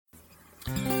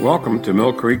Welcome to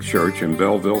Mill Creek Church in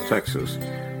Belleville, Texas,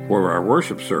 where our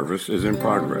worship service is in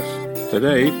progress.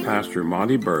 Today, Pastor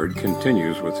Monty Bird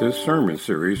continues with his sermon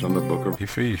series on the book of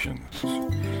Ephesians.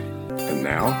 And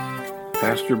now,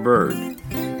 Pastor Bird.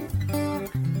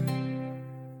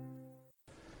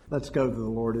 Let's go to the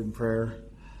Lord in prayer.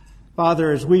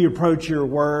 Father, as we approach your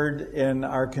word in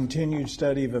our continued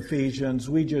study of Ephesians,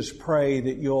 we just pray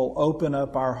that you'll open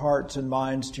up our hearts and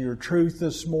minds to your truth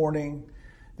this morning,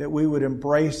 that we would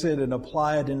embrace it and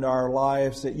apply it into our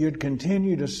lives, that you'd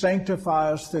continue to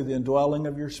sanctify us through the indwelling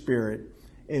of your Spirit.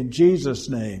 In Jesus'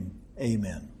 name,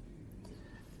 amen.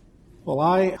 Well,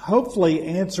 I hopefully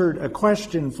answered a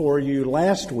question for you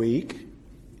last week,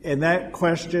 and that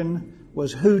question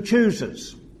was, who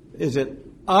chooses? Is it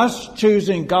us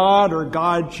choosing God or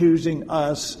God choosing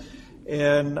us?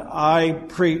 And I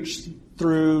preached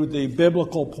through the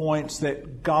biblical points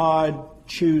that God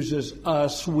chooses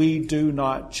us. We do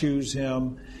not choose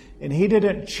him. And he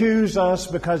didn't choose us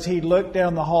because he looked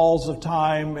down the halls of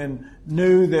time and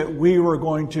knew that we were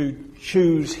going to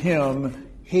choose him.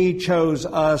 He chose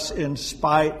us in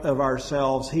spite of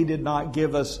ourselves. He did not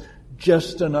give us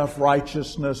just enough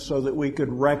righteousness so that we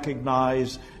could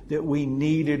recognize that we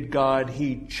needed God.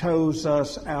 He chose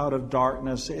us out of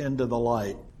darkness into the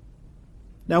light.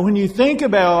 Now, when you think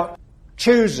about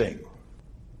choosing,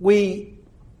 we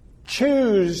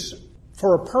choose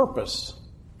for a purpose,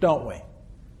 don't we?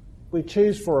 We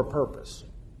choose for a purpose.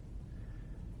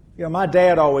 You know, my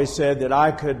dad always said that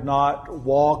I could not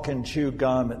walk and chew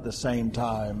gum at the same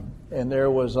time, and there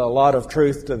was a lot of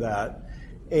truth to that.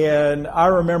 And I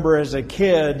remember as a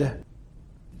kid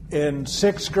in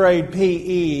 6th grade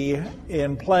PE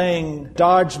in playing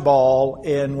dodgeball,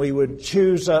 and we would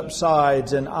choose up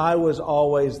sides, and I was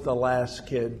always the last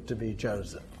kid to be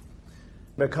chosen.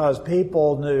 Because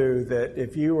people knew that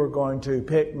if you were going to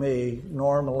pick me,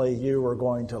 normally you were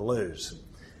going to lose.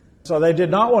 So they did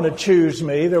not want to choose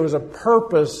me. There was a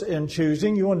purpose in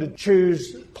choosing. You wanted to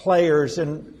choose players,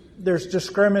 and there's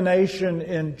discrimination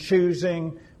in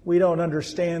choosing. We don't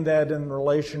understand that in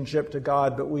relationship to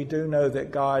God, but we do know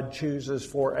that God chooses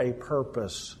for a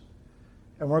purpose.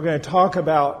 And we're going to talk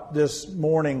about this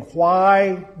morning,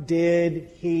 why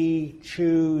did he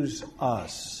choose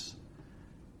us?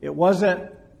 It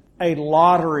wasn't a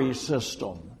lottery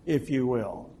system, if you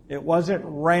will. It wasn't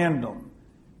random.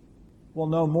 We'll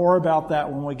know more about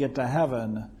that when we get to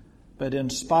heaven. But in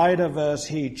spite of us,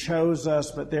 he chose us,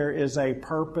 but there is a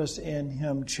purpose in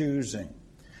him choosing.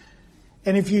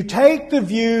 And if you take the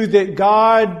view that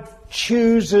God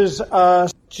chooses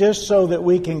us just so that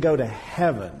we can go to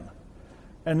heaven,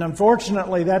 and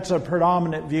unfortunately that's a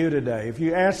predominant view today. If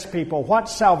you ask people,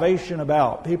 what's salvation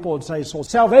about? People would say, so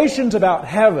salvation's about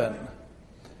heaven.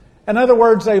 In other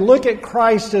words, they look at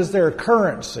Christ as their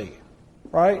currency,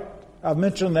 right? I've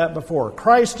mentioned that before.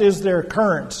 Christ is their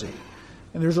currency.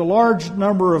 And there's a large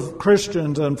number of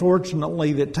Christians,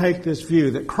 unfortunately, that take this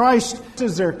view, that Christ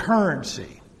is their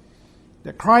currency,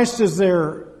 that Christ is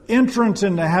their entrance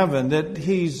into heaven, that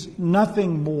he's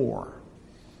nothing more.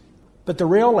 But the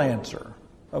real answer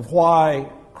of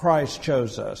why Christ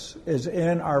chose us is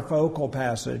in our focal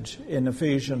passage in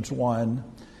Ephesians 1.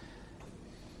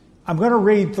 I'm going to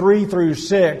read 3 through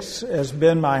 6, has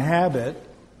been my habit,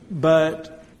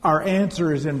 but our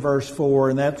answer is in verse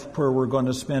 4, and that's where we're going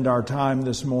to spend our time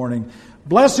this morning.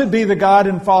 Blessed be the God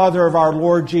and Father of our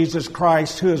Lord Jesus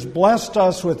Christ, who has blessed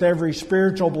us with every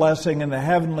spiritual blessing in the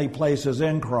heavenly places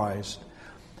in Christ,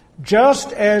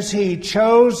 just as he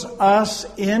chose us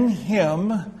in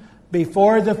him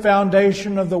before the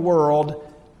foundation of the world,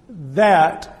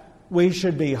 that we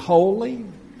should be holy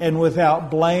and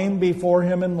without blame before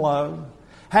him in love,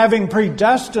 having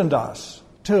predestined us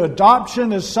to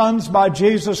adoption as sons by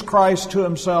Jesus Christ to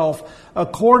himself,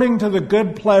 according to the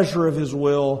good pleasure of his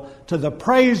will, to the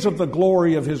praise of the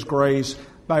glory of his grace,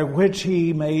 by which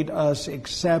he made us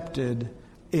accepted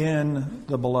in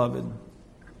the beloved.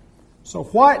 So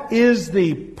what is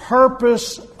the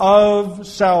purpose of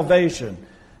salvation?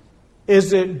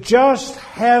 Is it just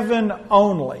heaven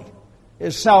only?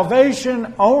 Is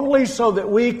salvation only so that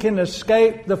we can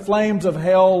escape the flames of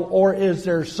hell, or is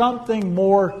there something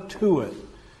more to it?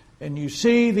 And you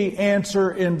see the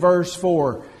answer in verse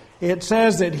 4. It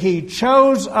says that he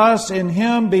chose us in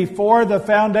him before the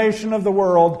foundation of the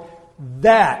world,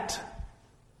 that's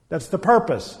the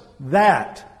purpose,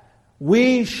 that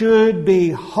we should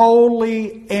be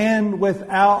holy and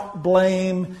without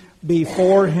blame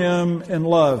before him in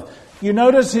love. You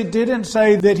notice it didn't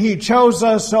say that he chose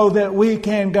us so that we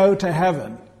can go to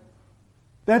heaven.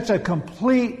 That's a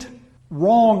complete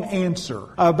wrong answer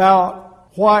about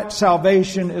what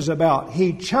salvation is about.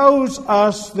 He chose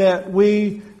us that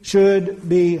we should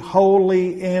be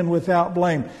holy and without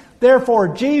blame. Therefore,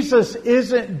 Jesus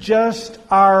isn't just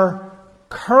our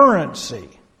currency.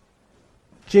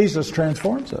 Jesus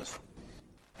transforms us.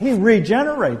 He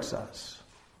regenerates us.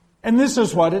 And this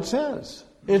is what it says.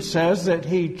 It says that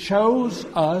He chose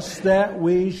us that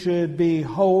we should be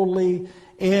holy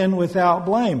and without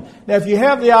blame. Now, if you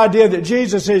have the idea that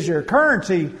Jesus is your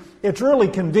currency, it's really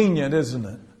convenient, isn't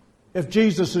it? If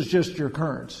Jesus is just your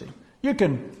currency. You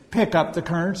can pick up the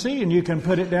currency and you can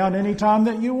put it down any time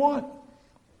that you want.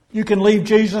 You can leave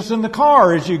Jesus in the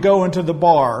car as you go into the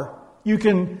bar. You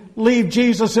can leave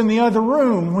Jesus in the other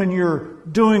room when you're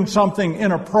doing something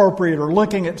inappropriate or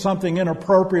looking at something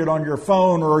inappropriate on your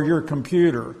phone or your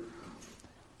computer.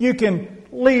 You can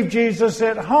leave Jesus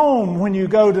at home when you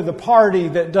go to the party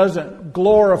that doesn't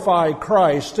glorify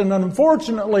Christ. And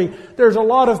unfortunately, there's a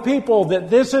lot of people that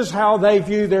this is how they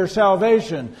view their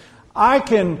salvation. I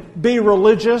can be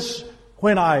religious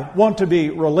when I want to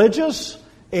be religious,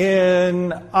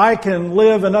 and I can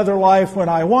live another life when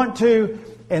I want to,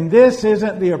 and this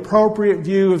isn't the appropriate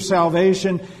view of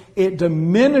salvation. It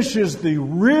diminishes the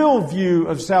real view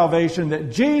of salvation,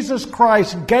 that Jesus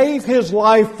Christ gave His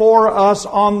life for us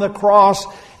on the cross,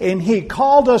 and He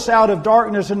called us out of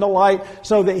darkness into light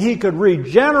so that He could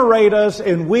regenerate us,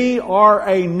 and we are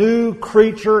a new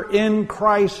creature in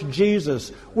Christ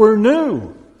Jesus. We're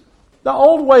new. The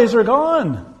old ways are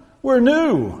gone. We're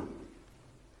new.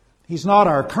 He's not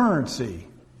our currency.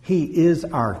 He is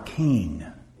our King.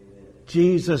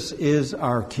 Jesus is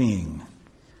our King.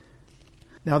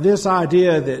 Now, this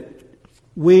idea that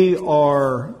we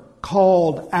are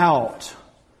called out,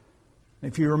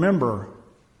 if you remember,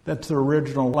 that's the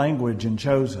original language in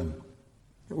Chosen.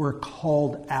 We're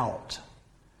called out.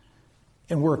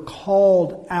 And we're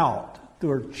called out,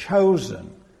 we're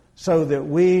chosen, so that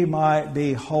we might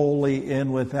be holy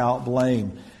and without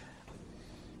blame.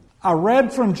 I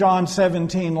read from John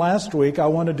 17 last week. I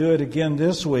want to do it again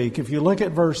this week. If you look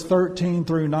at verse 13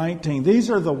 through 19, these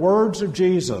are the words of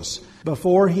Jesus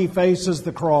before He faces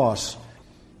the cross.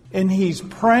 And He's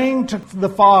praying to the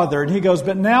Father, and He goes,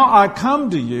 "But now I come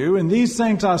to you, and these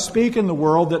things I speak in the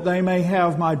world, that they may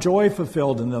have my joy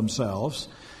fulfilled in themselves.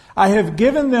 I have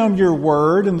given them your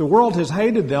word, and the world has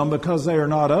hated them because they are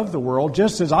not of the world,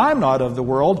 just as I am not of the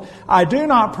world. I do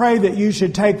not pray that you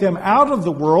should take them out of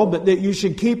the world, but that you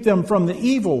should keep them from the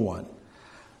evil one.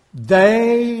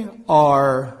 They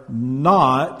are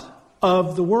not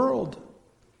of the world,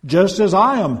 just as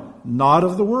I am not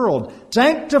of the world.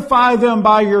 Sanctify them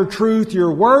by your truth.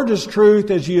 Your word is truth.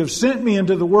 As you have sent me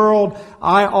into the world,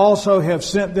 I also have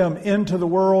sent them into the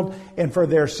world. And for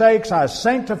their sakes I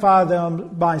sanctify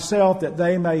them myself, that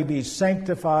they may be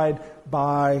sanctified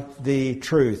by the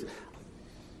truth."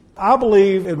 I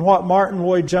believe in what Martin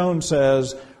Lloyd-Jones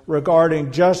says regarding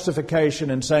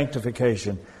justification and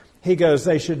sanctification. He goes,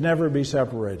 they should never be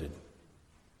separated.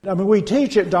 I mean, we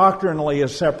teach it doctrinally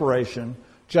as separation,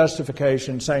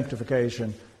 justification,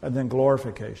 sanctification, and then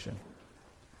glorification.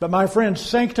 But my friends,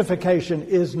 sanctification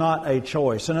is not a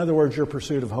choice. In other words, your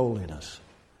pursuit of holiness.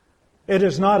 It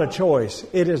is not a choice.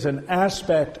 It is an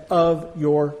aspect of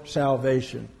your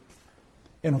salvation.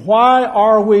 And why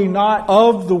are we not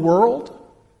of the world?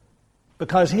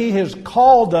 Because He has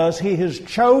called us, He has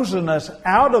chosen us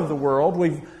out of the world.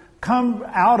 We've come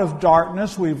out of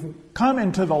darkness. We've come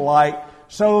into the light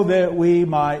so that we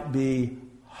might be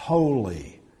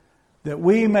holy. That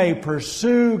we may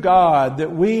pursue God,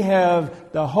 that we have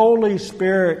the Holy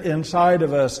Spirit inside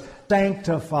of us,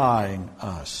 sanctifying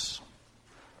us.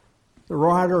 The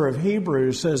writer of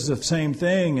Hebrews says the same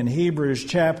thing in Hebrews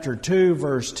chapter 2,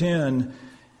 verse 10.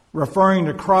 Referring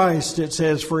to Christ, it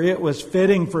says, "For it was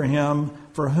fitting for Him,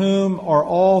 for whom are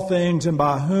all things and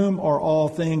by whom are all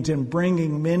things, in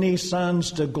bringing many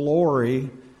sons to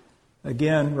glory,"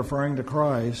 again referring to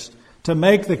Christ, "to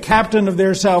make the captain of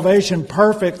their salvation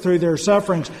perfect through their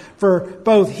sufferings. For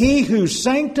both He who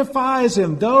sanctifies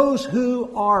and those who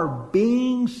are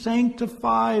being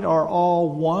sanctified are all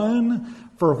one,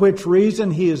 for which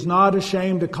reason He is not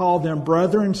ashamed to call them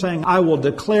brethren, saying, I will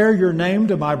declare your name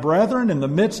to my brethren in the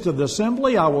midst of the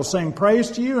assembly. I will sing praise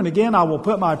to you. And again, I will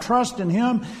put my trust in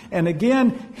Him. And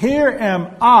again, here am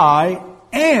I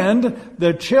and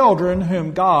the children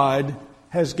whom God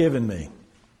has given me."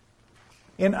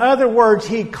 In other words,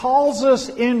 He calls us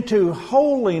into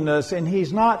holiness, and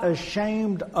He's not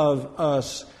ashamed of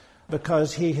us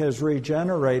because He has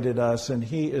regenerated us and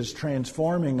He is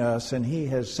transforming us and He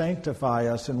has sanctified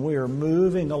us and we are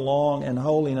moving along in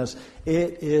holiness.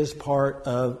 It is part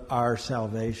of our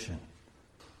salvation.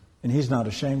 And He's not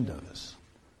ashamed of us.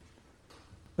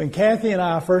 When Kathy and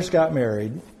I first got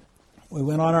married, we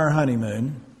went on our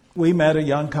honeymoon. We met a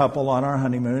young couple on our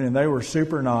honeymoon, and they were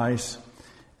super nice.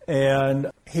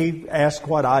 And he asked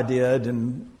what I did,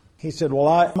 and he said, well,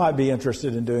 I might be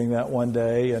interested in doing that one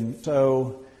day. And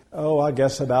so, I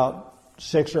guess about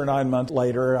 6 or 9 months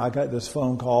later, I got this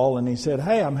phone call, and he said,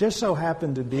 hey, I'm just so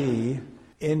happened to be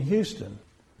in Houston.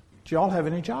 Do y'all have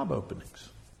any job openings?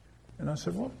 And I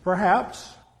said, well,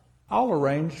 perhaps I'll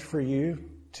arrange for you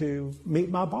to meet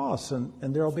my boss, and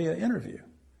there'll be an interview.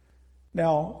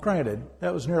 Now, granted,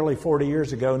 that was nearly 40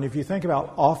 years ago, and if you think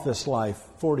about office life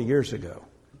 40 years ago,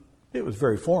 it was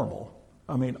very formal.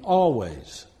 I mean,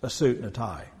 always a suit and a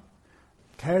tie.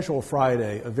 Casual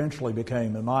Friday eventually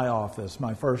became, in my office,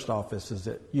 my first office, is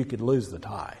that you could lose the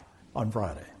tie on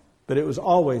Friday. But it was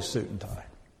always suit and tie.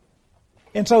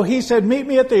 And so he said, meet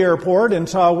me at the airport. And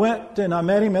so I went and I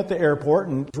met him at the airport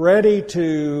and was ready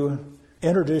to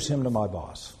introduce him to my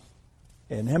boss.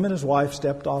 And him and his wife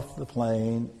stepped off the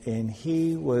plane, and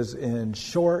he was in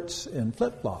shorts and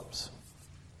flip-flops.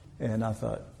 And I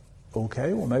thought,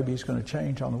 okay, well, maybe he's going to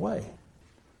change on the way.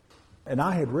 And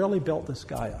I had really built this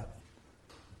guy up.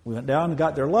 We went down and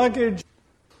got their luggage.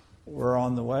 We're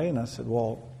on the way, and I said,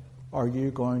 well, are you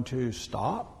going to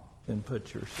stop and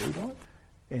put your suit on?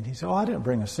 And he said, I didn't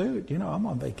bring a suit. I'm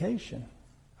on vacation.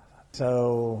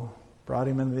 So brought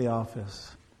him into the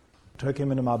office, took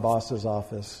him into my boss's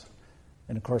office.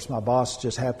 And, of course, my boss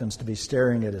just happens to be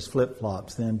staring at his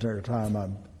flip-flops the entire time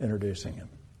I'm introducing him.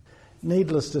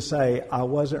 Needless to say, I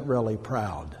wasn't really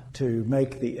proud to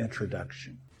make the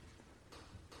introduction.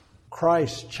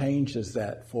 Christ changes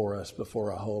that for us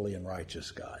before a holy and righteous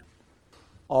God.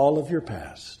 All of your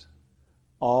past,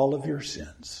 all of your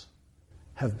sins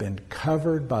have been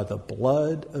covered by the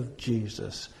blood of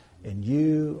Jesus, and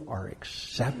you are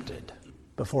accepted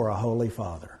before a holy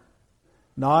Father.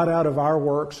 Not out of our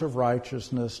works of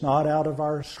righteousness, not out of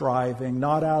our striving,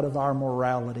 not out of our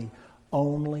morality,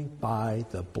 only by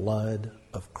the blood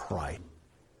of Christ.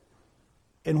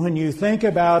 And when you think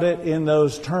about it in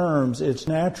those terms, it's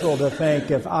natural to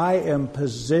think, if I am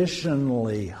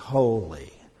positionally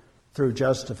holy through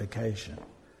justification,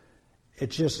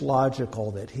 it's just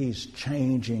logical that He's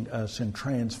changing us and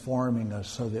transforming us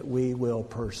so that we will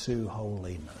pursue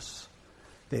holiness,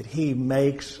 that He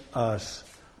makes us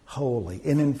holy.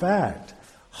 And in fact,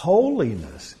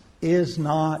 holiness is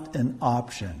not an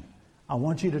option. I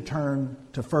want you to turn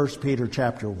to 1 Peter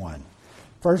chapter 1.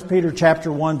 1 Peter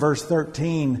chapter 1, verse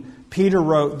 13, Peter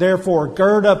wrote, therefore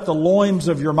gird up the loins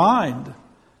of your mind,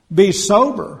 be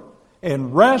sober,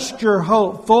 and rest your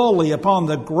hope fully upon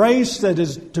the grace that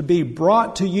is to be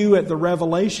brought to you at the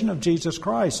revelation of Jesus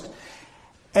Christ.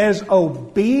 As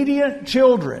obedient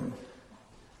children,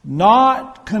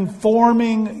 not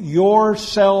conforming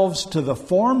yourselves to the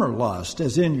former lust,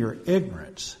 as in your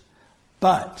ignorance,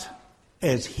 but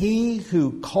as He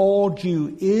who called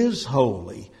you is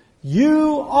holy,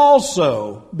 you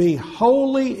also be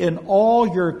holy in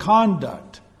all your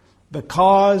conduct,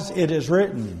 because it is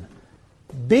written,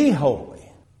 be holy,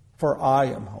 for I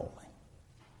am holy.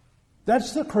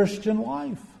 That's the Christian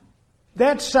life.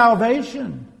 That's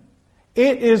salvation.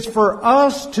 It is for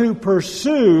us to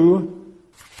pursue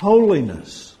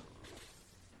holiness.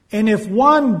 And if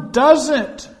one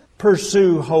doesn't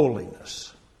pursue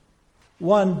holiness,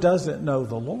 one doesn't know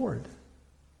the Lord.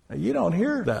 Now, you don't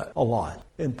hear that a lot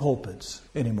in pulpits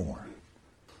anymore.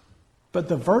 But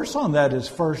the verse on that is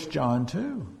 1 John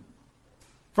 2.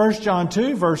 1 John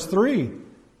 2, verse 3.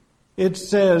 It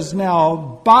says,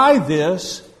 now by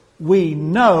this we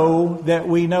know that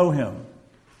we know Him.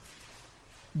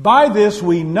 By this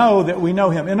we know that we know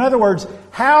Him. In other words,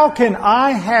 how can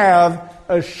I have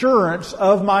assurance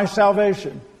of my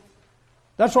salvation?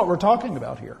 That's what we're talking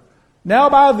about here. Now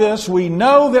by this we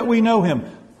know that we know Him.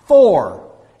 For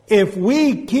if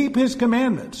we keep His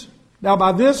commandments. Now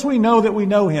by this we know that we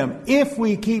know Him, if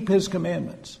we keep His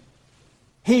commandments.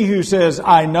 He who says,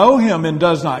 I know Him, and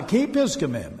does not keep His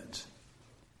commandments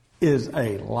is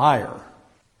a liar,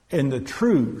 and the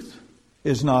truth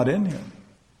is not in him.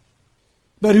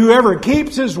 But whoever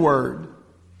keeps His word,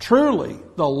 truly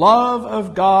the love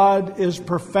of God is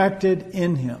perfected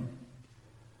in him.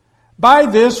 By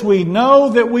this we know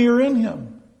that we are in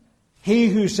Him. He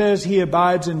who says he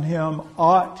abides in Him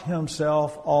ought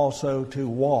himself also to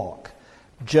walk,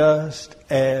 just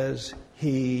as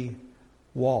He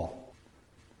walked.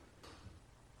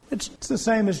 It's the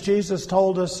same as Jesus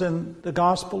told us in the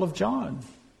Gospel of John,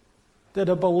 that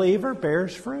a believer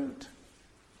bears fruit.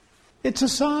 It's a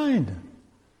sign.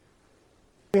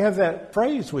 We have that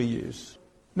phrase we use,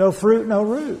 no fruit, no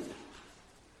root.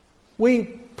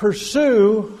 We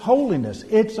pursue holiness.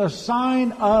 It's a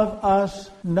sign of us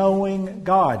knowing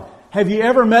God. Have you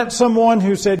ever met someone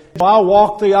who said, well, I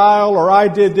walked the aisle, or I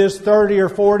did this 30 or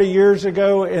 40 years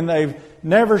ago, and they've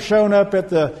never shown up at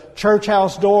the church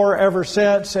house door ever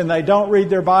since, and they don't read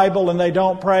their Bible and they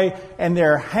don't pray, and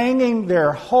they're hanging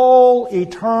their whole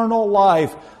eternal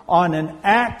life on an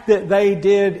act that they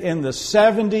did in the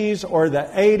 70s or the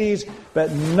 80s,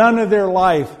 but none of their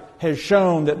life has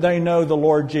shown that they know the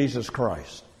Lord Jesus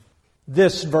Christ?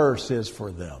 This verse is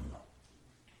for them.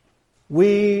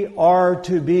 We are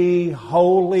to be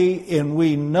holy, and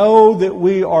we know that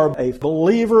we are a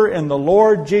believer in the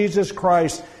Lord Jesus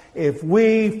Christ if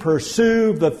we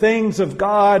pursue the things of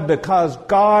God, because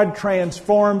God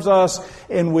transforms us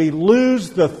and we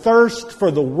lose the thirst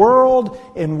for the world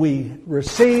and we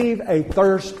receive a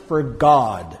thirst for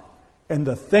God and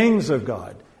the things of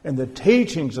God and the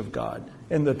teachings of God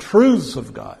and the truths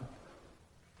of God.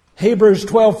 Hebrews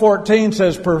 12:14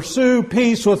 says, pursue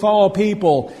peace with all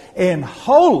people and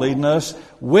holiness,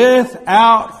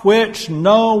 without which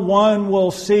no one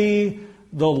will see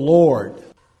the Lord.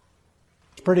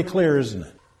 It's pretty clear, isn't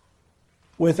it?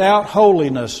 Without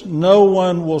holiness, no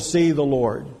one will see the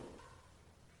Lord.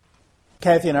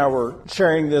 Kathy and I were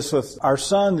sharing this with our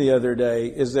son the other day,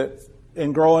 is that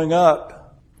in growing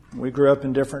up, we grew up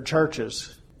in different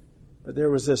churches, but there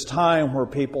was this time where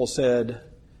people said,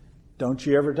 don't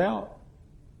you ever doubt.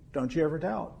 Don't you ever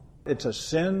doubt. It's a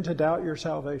sin to doubt your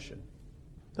salvation.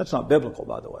 That's not biblical,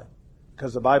 by the way,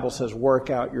 because the Bible says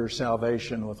work out your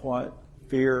salvation with what?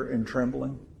 Fear and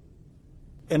trembling.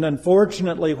 And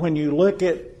unfortunately, when you look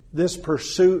at this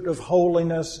pursuit of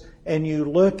holiness and you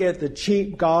look at the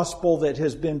cheap gospel that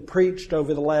has been preached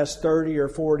over the last 30 or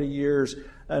 40 years,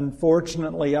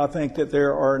 unfortunately, I think that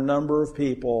there are a number of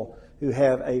people who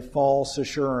have a false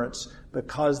assurance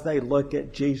because they look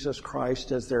at Jesus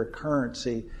Christ as their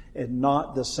currency and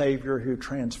not the Savior who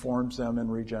transforms them and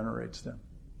regenerates them.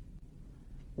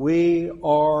 We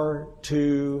are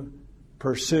to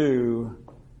pursue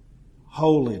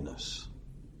holiness.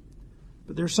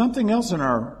 But there's something else in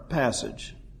our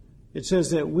passage. It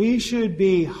says that we should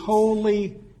be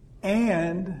holy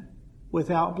and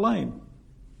without blame.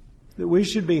 That we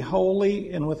should be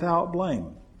holy and without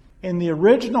blame. In the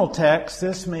original text,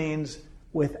 this means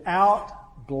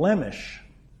without blemish.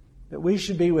 That we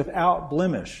should be without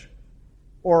blemish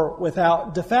or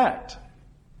without defect.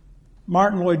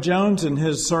 Martin Lloyd-Jones, in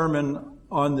his sermon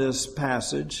on this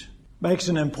passage, makes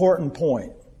an important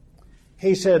point.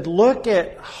 He said, look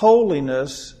at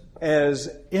holiness as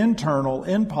internal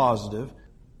and positive,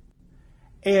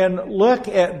 and look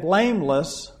at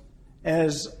blameless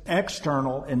as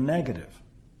external and negative.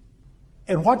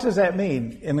 And what does that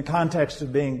mean in the context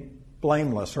of being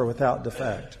blameless or without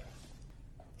defect?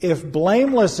 If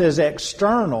blameless is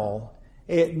external,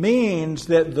 it means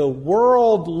that the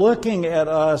world looking at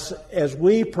us as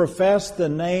we profess the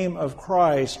name of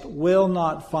Christ will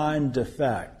not find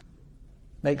defect.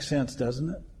 Makes sense, doesn't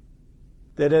it?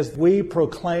 That as we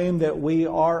proclaim that we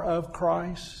are of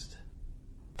Christ,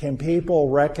 can people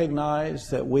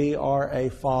recognize that we are a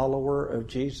follower of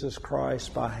Jesus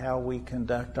Christ by how we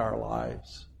conduct our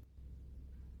lives?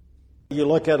 You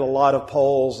look at a lot of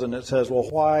polls and it says, well,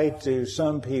 why do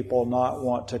some people not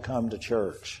want to come to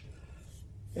church?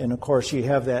 And of course you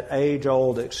have that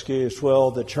age-old excuse,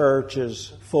 well, the church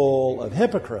is full of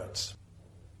hypocrites.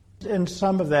 And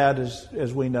some of that,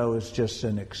 as we know, is just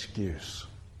an excuse.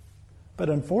 But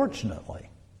unfortunately,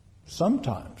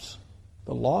 sometimes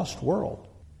the lost world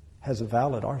has a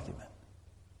valid argument.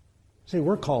 See,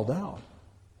 we're called out.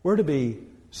 We're to be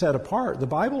set apart. The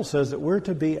Bible says that we're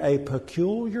to be a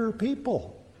peculiar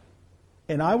people.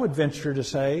 And I would venture to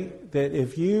say that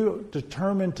if you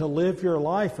determine to live your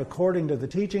life according to the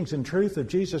teachings and truth of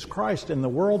Jesus Christ in the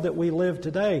world that we live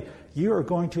today, you are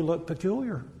going to look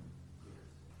peculiar.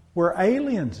 We're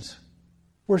aliens.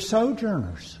 We're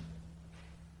sojourners.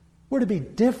 We're to be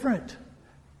different.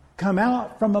 Come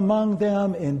out from among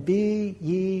them and be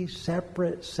ye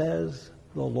separate, says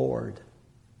the Lord.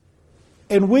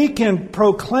 And we can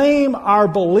proclaim our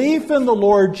belief in the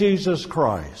Lord Jesus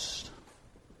Christ,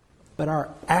 but our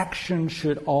actions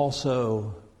should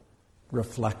also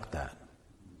reflect that.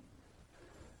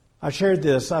 I shared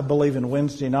this, I believe, in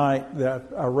Wednesday night, that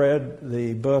I read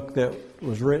the book that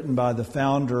was written by the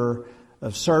founder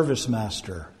of Service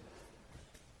Master,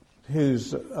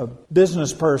 who's a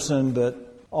business person,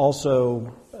 but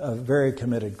also a very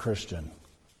committed Christian.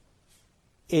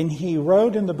 And he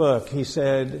wrote in the book, he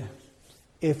said,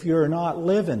 if you're not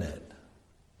living it,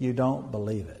 you don't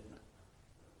believe it.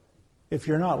 If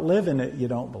you're not living it, you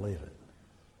don't believe it.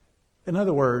 In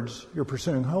other words, you're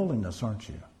pursuing holiness, aren't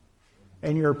you?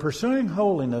 And you're pursuing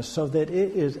holiness so that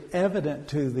it is evident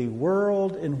to the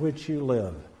world in which you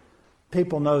live.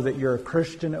 People know that you're a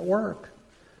Christian at work.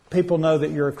 People know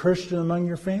that you're a Christian among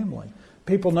your family.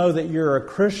 People know that you're a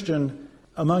Christian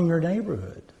among your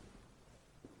neighborhood.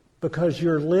 Because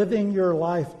you're living your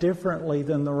life differently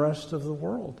than the rest of the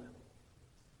world.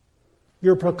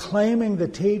 You're proclaiming the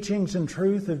teachings and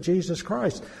truth of Jesus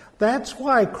Christ. That's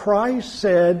why Christ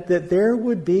said that there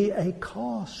would be a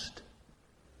cost.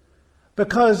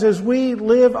 Because as we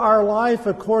live our life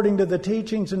according to the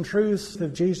teachings and truths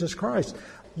of Jesus Christ,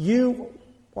 you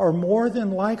are more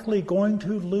than likely going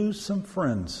to lose some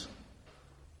friends.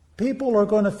 People are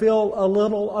going to feel a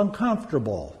little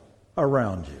uncomfortable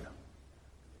around you.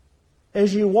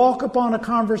 As you walk upon a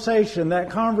conversation, that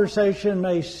conversation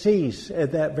may cease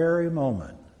at that very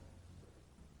moment.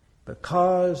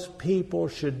 Because people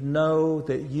should know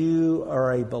that you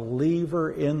are a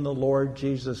believer in the Lord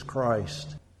Jesus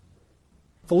Christ.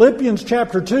 Philippians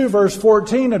chapter 2 verse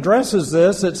 14 addresses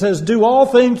this. It says, "Do all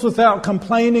things without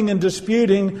complaining and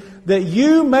disputing, that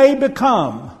you may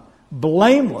become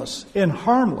blameless and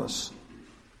harmless,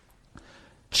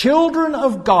 children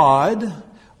of God,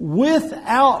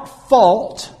 without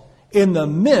fault in the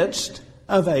midst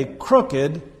of a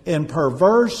crooked and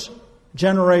perverse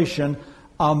generation,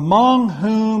 among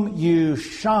whom you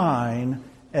shine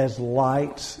as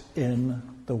lights in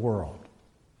the world."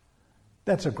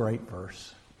 That's a great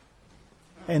verse.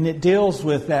 And it deals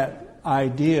with that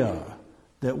idea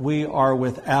that we are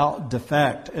without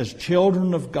defect. As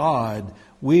children of God,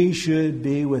 we should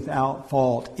be without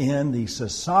fault in the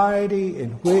society in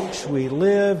which we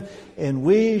live, and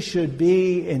we should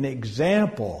be an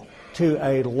example to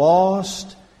a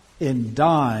lost and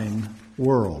dying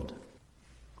world.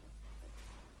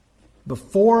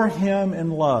 Before Him in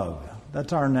love.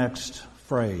 That's our next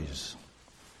phrase.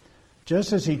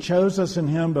 Just as He chose us in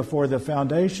Him before the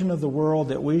foundation of the world,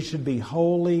 that we should be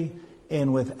holy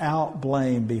and without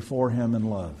blame before Him in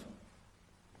love.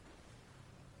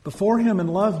 Before Him in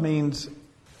love means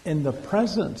in the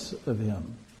presence of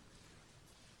Him.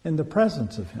 In the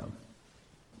presence of Him.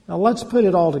 Now let's put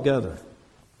it all together.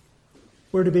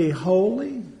 We're to be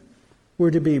holy.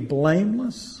 We're to be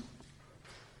blameless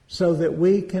so that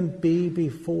we can be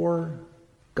before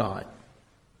God.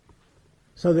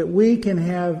 So that we can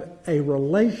have a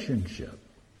relationship.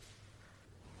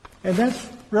 And that's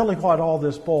really what all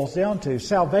this boils down to.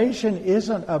 Salvation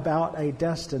isn't about a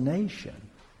destination.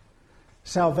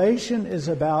 Salvation is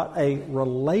about a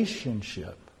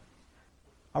relationship.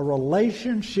 A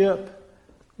relationship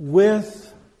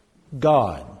with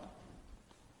God.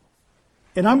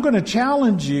 And I'm going to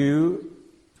challenge you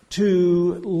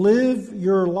to live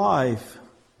your life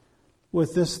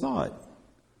with this thought.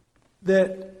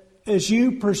 That as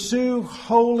you pursue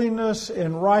holiness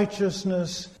and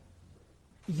righteousness,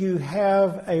 you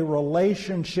have a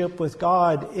relationship with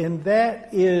God. And that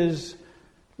is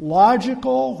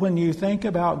logical when you think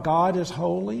about God as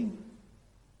holy.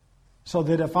 So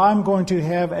that if I'm going to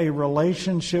have a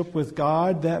relationship with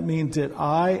God, that means that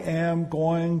I am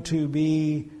going to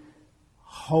be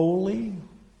holy.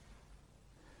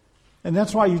 And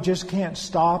that's why you just can't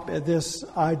stop at this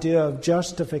idea of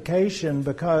justification,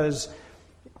 because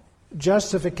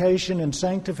justification and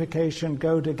sanctification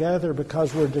go together,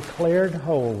 because we're declared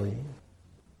holy.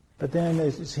 But then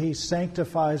as He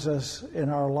sanctifies us in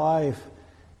our life,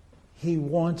 He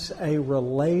wants a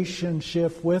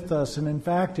relationship with us. And in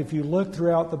fact, if you look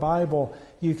throughout the Bible,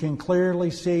 you can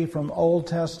clearly see from Old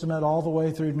Testament all the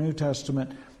way through New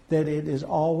Testament that it has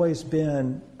always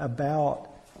been about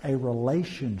a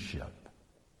relationship.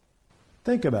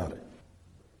 Think about it.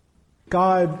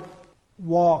 God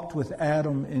walked with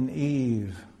Adam and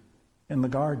Eve in the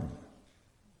garden.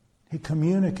 He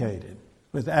communicated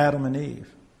with Adam and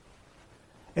Eve.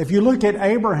 If you look at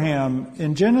Abraham,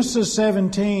 in Genesis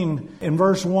 17, in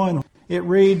verse 1, it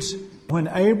reads, "When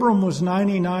Abram was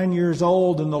 99 years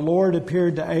old, and the Lord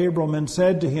appeared to Abram and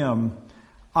said to him,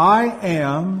 I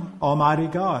am Almighty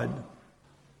God.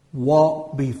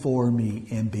 Walk before me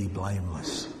and be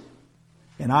blameless.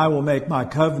 And I will make my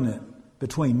covenant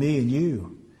between me and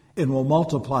you, and will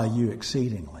multiply you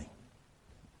exceedingly.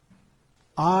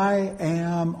 I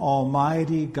am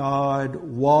Almighty God.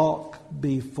 Walk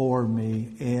before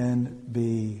me and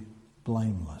be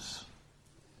blameless."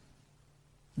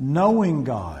 Knowing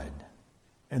God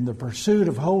and the pursuit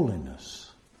of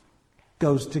holiness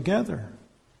goes together.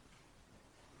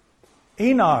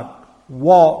 Enoch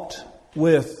walked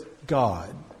with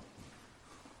God.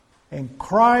 And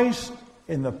Christ,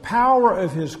 in the power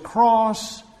of His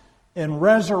cross and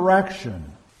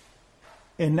resurrection,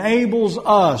 enables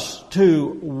us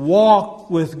to walk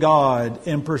with God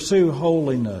and pursue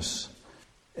holiness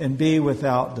and be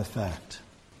without defect.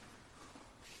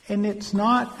 And it's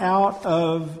not out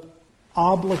of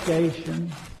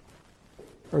obligation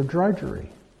or drudgery.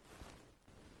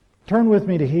 Turn with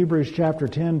me to Hebrews chapter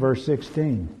 10, verse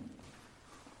 16.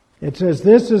 It says,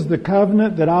 "This is the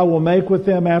covenant that I will make with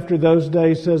them after those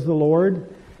days, says the Lord.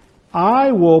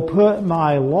 I will put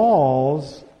my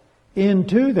laws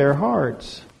into their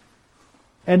hearts,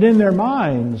 and in their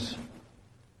minds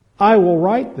I will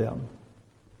write them."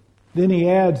 Then he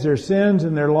adds, "Their sins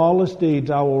and their lawless deeds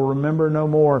I will remember no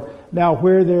more. Now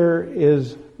where there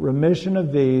is remission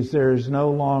of these, there is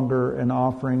no longer an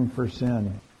offering for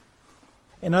sin."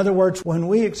 In other words, when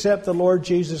we accept the Lord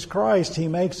Jesus Christ, He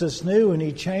makes us new and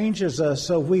He changes us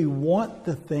so we want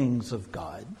the things of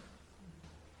God.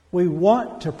 We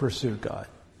want to pursue God.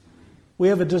 We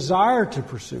have a desire to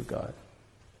pursue God.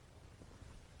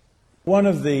 One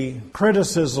of the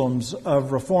criticisms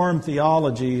of Reformed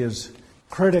theology is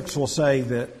critics will say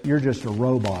that you're just a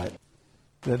robot,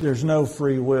 that there's no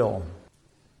free will.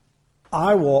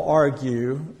 I will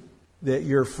argue that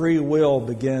your free will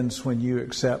begins when you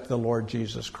accept the Lord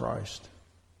Jesus Christ.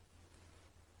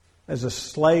 As a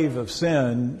slave of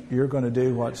sin, you're going to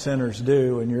do what sinners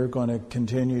do and you're going to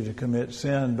continue to commit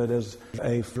sin. But as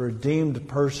a redeemed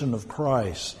person of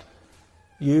Christ,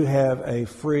 you have a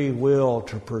free will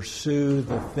to pursue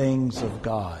the things of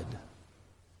God.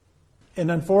 And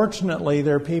unfortunately,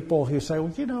 there are people who say,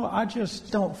 well, I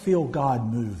just don't feel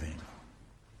God moving.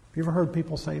 Have you ever heard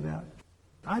people say that?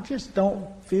 I just don't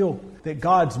feel that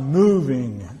God's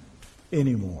moving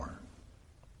anymore.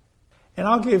 And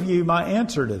I'll give you my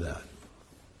answer to that.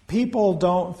 People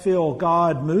don't feel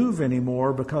God move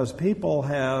anymore because people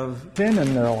have sin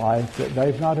in their life that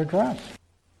they've not addressed.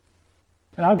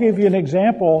 And I'll give you an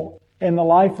example in the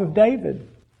life of David.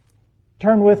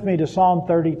 Turn with me to Psalm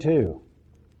 32.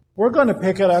 We're going to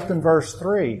pick it up in verse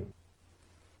 3.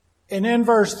 And in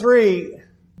verse 3,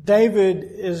 David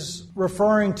is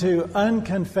referring to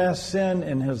unconfessed sin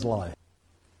in his life.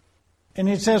 And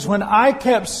he says, "When I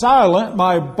kept silent,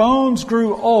 my bones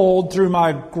grew old through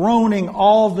my groaning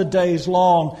all the days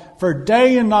long. For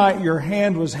day and night your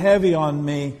hand was heavy on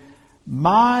me.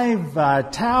 My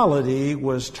vitality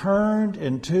was turned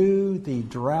into the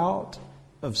drought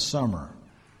of summer."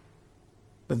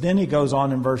 But then he goes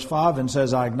on in verse 5 and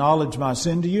says, "I acknowledge my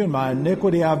sin to you, and my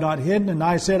iniquity I have not hidden. And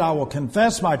I said, I will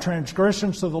confess my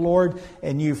transgressions to the Lord,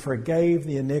 and you forgave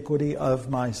the iniquity of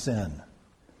my sin."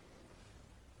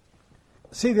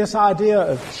 See, this idea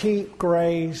of cheap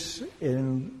grace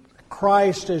in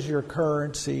Christ as your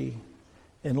currency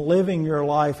and living your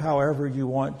life however you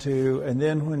want to, and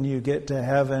then when you get to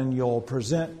heaven, you'll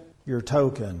present your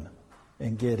token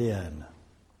and get in.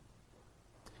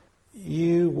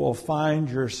 You will find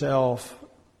yourself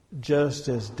just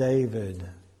as David,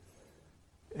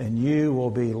 and you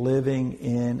will be living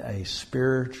in a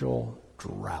spiritual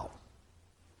drought.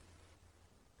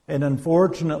 And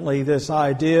unfortunately, this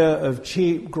idea of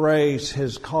cheap grace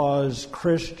has caused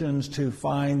Christians to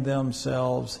find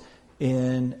themselves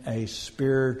in a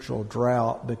spiritual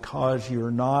drought because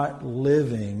you're not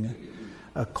living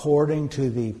according to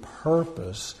the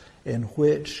purpose in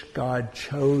which God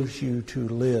chose you to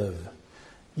live.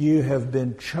 You have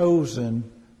been chosen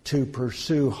to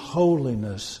pursue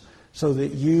holiness so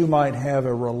that you might have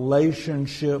a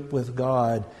relationship with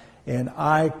God. And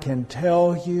I can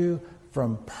tell you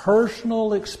from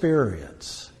personal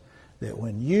experience that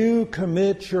when you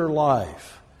commit your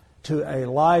life to a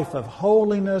life of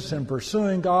holiness and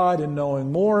pursuing God and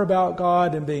knowing more about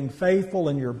God and being faithful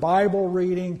in your Bible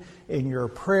reading, in your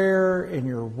prayer, in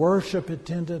your worship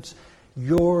attendance,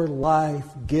 your life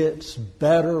gets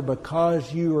better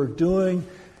because you are doing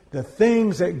the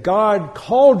things that God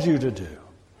called you to do,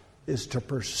 is to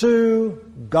pursue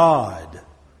God.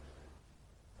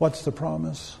 What's the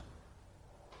promise?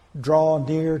 Draw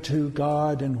near to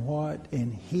God and what?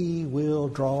 And He will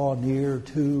draw near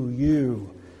to you.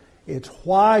 It's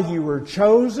why you were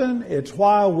chosen. It's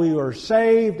why we were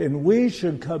saved. And we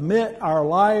should commit our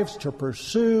lives to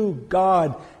pursue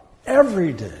God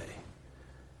every day.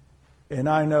 And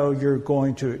I know you're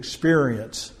going to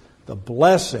experience the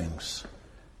blessings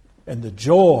and the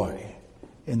joy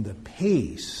and the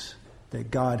peace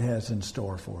that God has in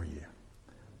store for you.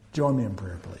 Join me in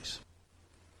prayer, please.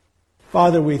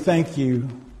 Father, we thank you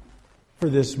for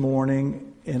this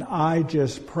morning, and I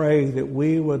just pray that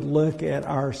we would look at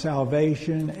our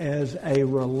salvation as a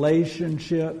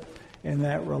relationship, and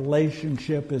that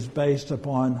relationship is based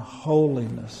upon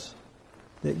holiness,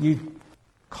 that you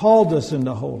called us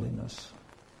into holiness,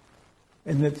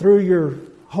 and that through your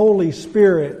Holy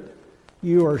Spirit,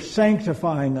 you are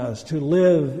sanctifying us to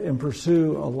live and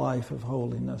pursue a life of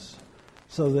holiness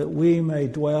so that we may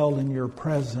dwell in your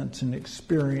presence and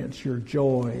experience your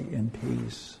joy and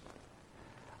peace.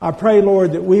 I pray,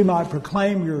 Lord, that we might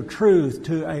proclaim your truth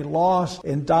to a lost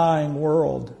and dying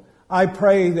world. I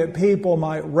pray that people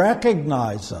might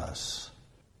recognize us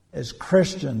as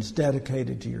Christians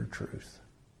dedicated to your truth.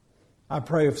 I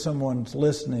pray if someone's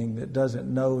listening that doesn't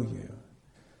know you,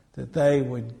 that they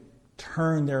would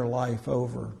turn their life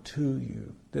over to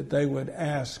you, that they would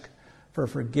ask for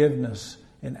forgiveness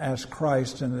and ask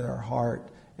Christ into their heart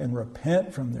and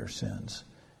repent from their sins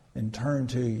and turn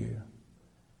to you.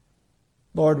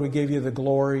 Lord, we give you the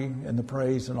glory and the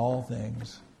praise in all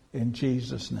things. In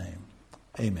Jesus' name,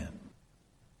 amen.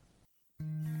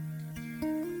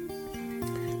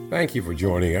 Thank you for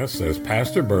joining us as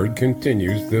Pastor Bird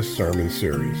continues this sermon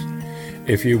series.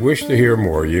 If you wish to hear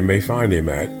more, you may find him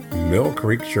at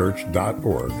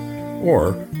millcreekchurch.org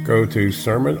or go to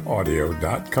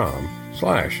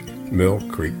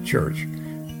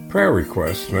sermonaudio.com/millcreekchurch. Prayer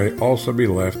requests may also be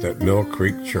left at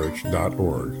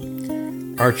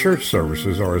millcreekchurch.org. Our church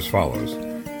services are as follows.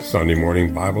 Sunday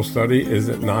morning Bible study is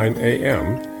at 9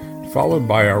 a.m., followed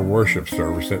by our worship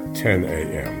service at 10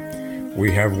 a.m.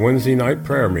 We have Wednesday night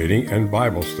prayer meeting and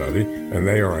Bible study, and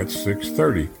they are at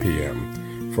 6:30 p.m.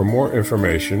 For more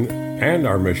information and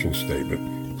our mission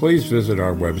statement, please visit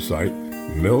our website,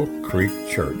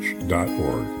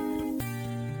 millcreekchurch.org.